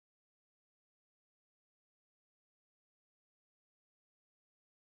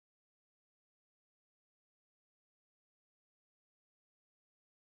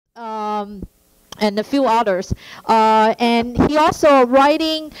and a few others. And he also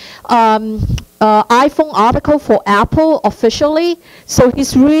writing iPhone article for Apple officially. So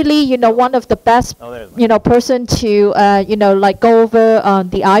he's really, one of the best, person to, like go over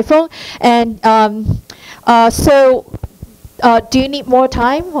the iPhone. And do you need more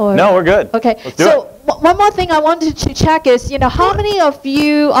time or? No, we're good. Okay. Let's do it. One more thing I wanted to check is, how many of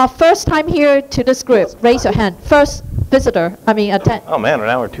you are first time here to this group? Raise your hand. First visitor. I mean, attend. Oh man,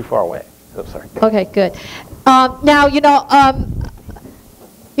 now we're too far away. Oh, sorry. Okay, good. Now,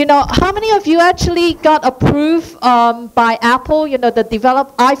 how many of you actually got approved by Apple? The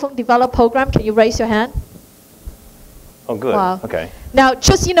iPhone develop program. Can you raise your hand? Oh, good. Wow. Okay. Now,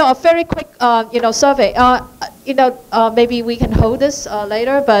 just a very quick survey. Maybe we can hold this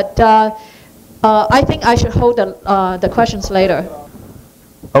later, but I think I should hold the questions later.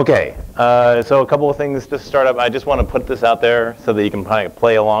 Okay. So a couple of things to start up. I just want to put this out there so that you can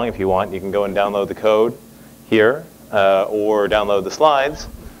play along if you want. You can go and download the code here or download the slides.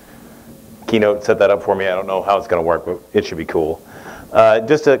 Keynote set that up for me. I don't know how it's going to work, but it should be cool.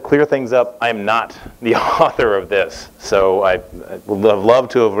 Just to clear things up, I am not the author of this. So I would have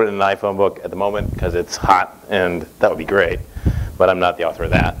loved to have written an iPhone book at the moment because it's hot, and that would be great. But I'm not the author of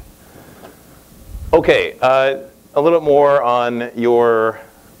that. Okay, a little bit more on your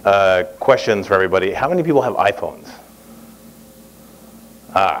questions for everybody. How many people have iPhones?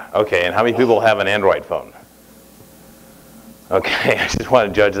 Okay, and how many people have an Android phone? Okay, I just want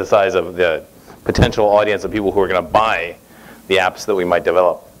to judge the size of the potential audience of people who are going to buy the apps that we might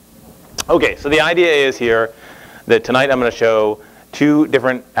develop. Okay, so the idea is here that tonight I'm going to show two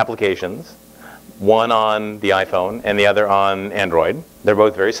different applications, one on the iPhone and the other on Android. They're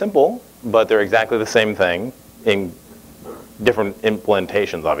both very simple, but they're exactly the same thing in different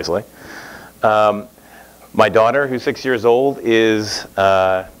implementations, obviously. My daughter, who's 6 years old, is,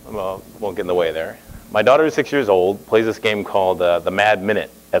 well, won't get in the way there. My daughter, who's 6 years old, plays this game called the Mad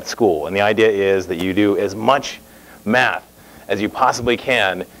Minute at school. And the idea is that you do as much math as you possibly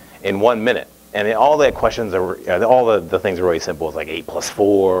can in 1 minute. And all the questions are, all the things are really simple. It's like 8 plus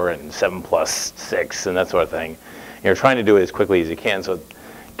 4 and 7 plus 6 and that sort of thing. And you're trying to do it as quickly as you can. So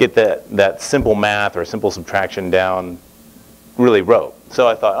get that simple math or simple subtraction down really rote. So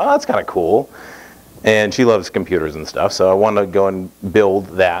I thought, oh, that's kind of cool. And she loves computers and stuff. So I wanted to go and build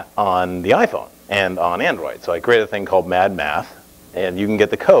that on the iPhone and on Android. So I created a thing called Mad Math. And you can get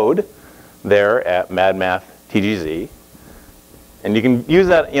the code there at Mad Math TGZ. And you can use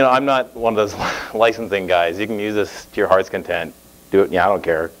that, I'm not one of those licensing guys. You can use this to your heart's content. Do it, I don't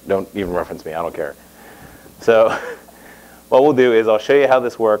care. Don't even reference me, I don't care. So what we'll do is I'll show you how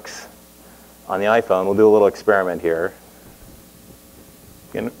this works on the iPhone. We'll do a little experiment here.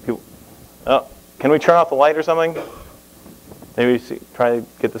 Can we turn off the light or something? Maybe try to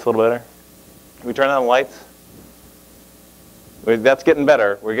get this a little better. Can we turn on the lights? That's getting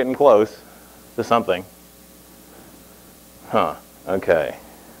better. We're getting close to something. Huh. Okay.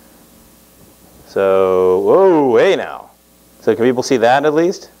 So, whoa, hey now. So can people see that at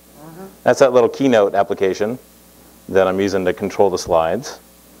least? Mm-hmm. That's that little Keynote application that I'm using to control the slides.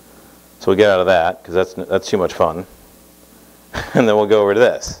 So we'll get out of that because that's too much fun. And then we'll go over to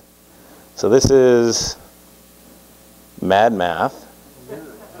this. So this is Mad Math.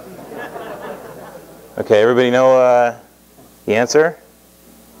 Okay, everybody know the answer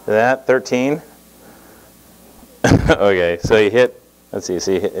to that? 13? Okay, so you hit, let's see,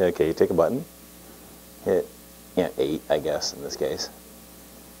 so you hit, okay, you take a button, hit 8, I guess, in this case.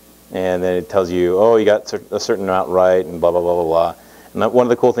 And then it tells you, oh, you got a certain amount right, and blah, blah, blah, blah, blah. And one of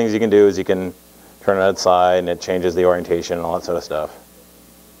the cool things you can do is you can turn it outside, and it changes the orientation and all that sort of stuff.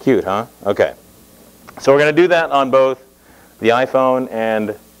 Cute, huh? Okay. So we're going to do that on both the iPhone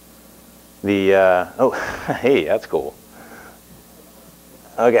and the, oh, hey, that's cool.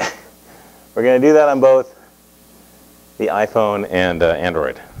 Okay. We're going to do that on both the iPhone and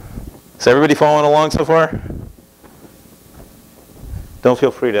Android. So everybody following along so far? Don't feel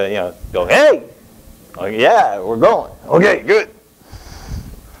free to, go, hey! Oh, yeah, we're going. Okay, good.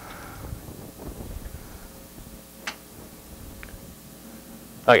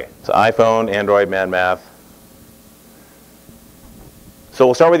 Okay, so iPhone, Android, Mad Math. So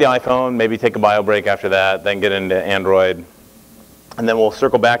we'll start with the iPhone, maybe take a bio break after that, then get into Android. And then we'll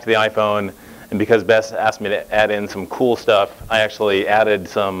circle back to the iPhone. And because Bess asked me to add in some cool stuff, I actually added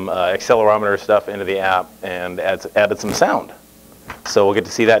some accelerometer stuff into the app and added some sound. So we'll get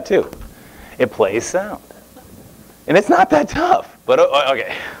to see that too. It plays sound. And it's not that tough, but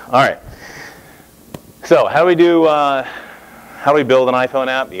okay. All right. So how do we build an iPhone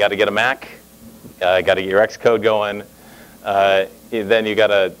app? You got to get a Mac. Got to get your Xcode going. then you got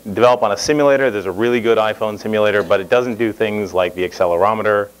to develop on a simulator. There's a really good iPhone simulator, but it doesn't do things like the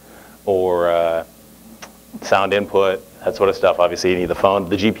accelerometer or sound input, that sort of stuff. Obviously, you need the phone,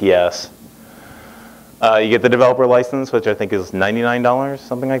 the GPS. You get the developer license, which I think is $99,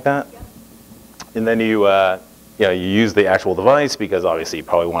 something like that. Yep. And then you use the actual device because obviously you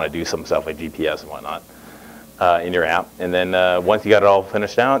probably want to do some stuff like GPS and whatnot in your app. And then once you got it all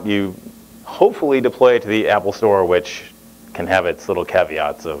finished out, you hopefully deploy it to the Apple Store, which can have its little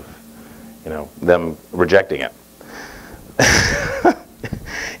caveats of, them rejecting it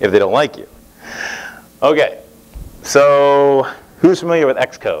if they don't like you. Okay, so who's familiar with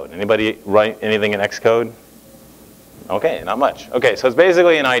Xcode? Anybody write anything in Xcode? Okay, not much. Okay, so it's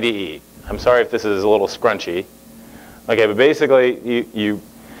basically an IDE. I'm sorry if this is a little scrunchy. Okay, but basically you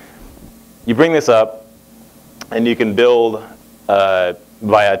bring this up and you can build via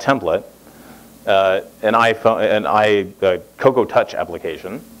a template an Cocoa Touch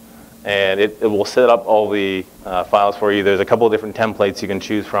application, and it will set up all the files for you. There's a couple of different templates you can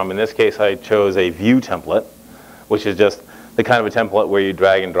choose from. In this case, I chose a Vue template, which is just the kind of a template where you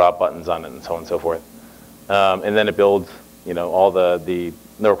drag and drop buttons on it and so on and so forth. And then it builds, all the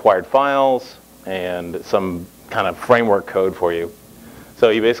required files and some kind of framework code for you. So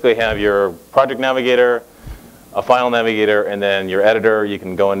you basically have your project navigator, a file navigator, and then your editor. You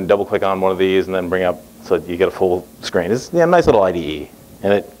can go and double click on one of these and then bring up so that you get a full screen. It's a nice little IDE,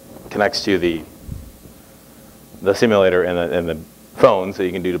 and it connects to the simulator and the phone so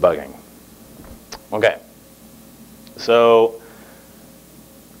you can do debugging. Okay, so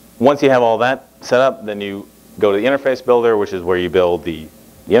once you have all that set up, then you go to the interface builder, which is where you build the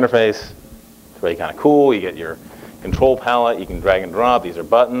interface. It's really kind of cool. You get your control palette. You can drag and drop. These are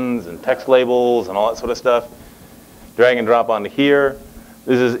buttons and text labels and all that sort of stuff. Drag and drop onto here.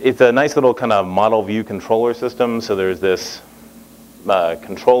 It's a nice little kind of model view controller system. So there's this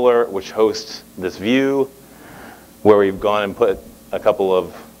controller which hosts this view where we've gone and put a couple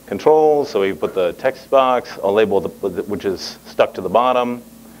of controls. So we put the text box, a label which is stuck to the bottom,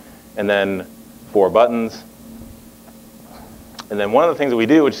 and then 4 buttons. And then one of the things that we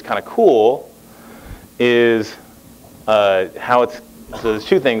do, which is kind of cool, is how it's, so there's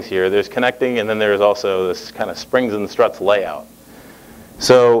 2 things here. There's connecting, and then there's also this kind of springs and struts layout.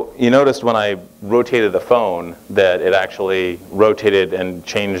 So you noticed when I rotated the phone that it actually rotated and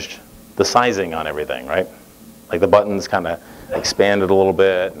changed the sizing on everything, right? Like the buttons kind of expanded a little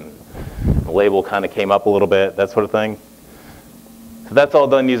bit, and the label kind of came up a little bit, that sort of thing. So that's all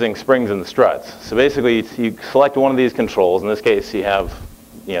done using springs and struts. So basically, you select one of these controls. In this case, you have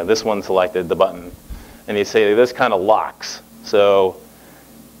this one selected, the button, and you say this kind of locks. So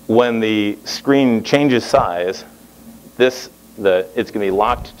when the screen changes size, it's going to be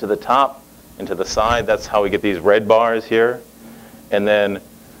locked to the top and to the side. That's how we get these red bars here. And then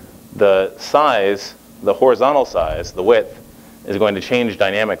the size, the horizontal size, the width, is going to change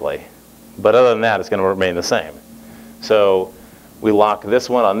dynamically. But other than that, it's going to remain the same. So we lock this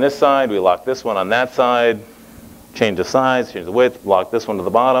one on this side, we lock this one on that side, change the size, change the width, lock this one to the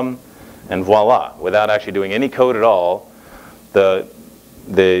bottom, and voila. Without actually doing any code at all, the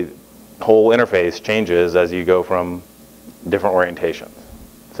whole interface changes as you go from different orientations.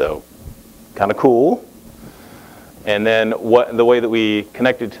 So kind of cool. And then the way that we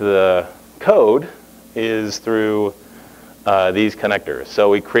connect it to the code is through these connectors. So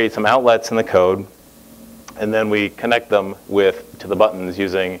we create some outlets in the code, and then we connect them to the buttons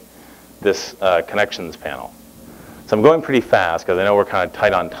using this connections panel. So I'm going pretty fast because I know we're kind of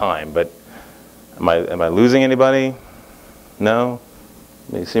tight on time, but am I losing anybody? No?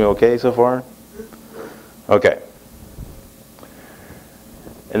 You seem okay so far? Okay.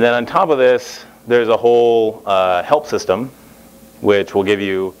 And then on top of this, there's a whole help system, which will give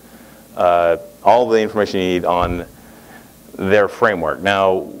you all the information you need on their framework.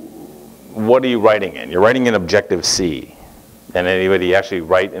 Now, what are you writing in? You're writing in Objective-C. And anybody actually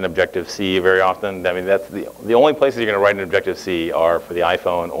write in Objective-C very often? I mean, that's the only places you're going to write in Objective-C are for the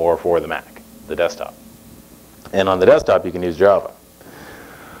iPhone or for the Mac, the desktop. And on the desktop, you can use Java.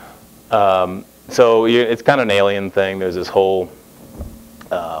 So it's kind of an alien thing. There's this whole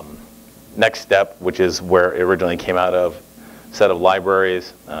next step, which is where it originally came out of, set of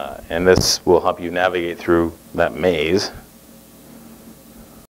libraries. And this will help you navigate through that maze.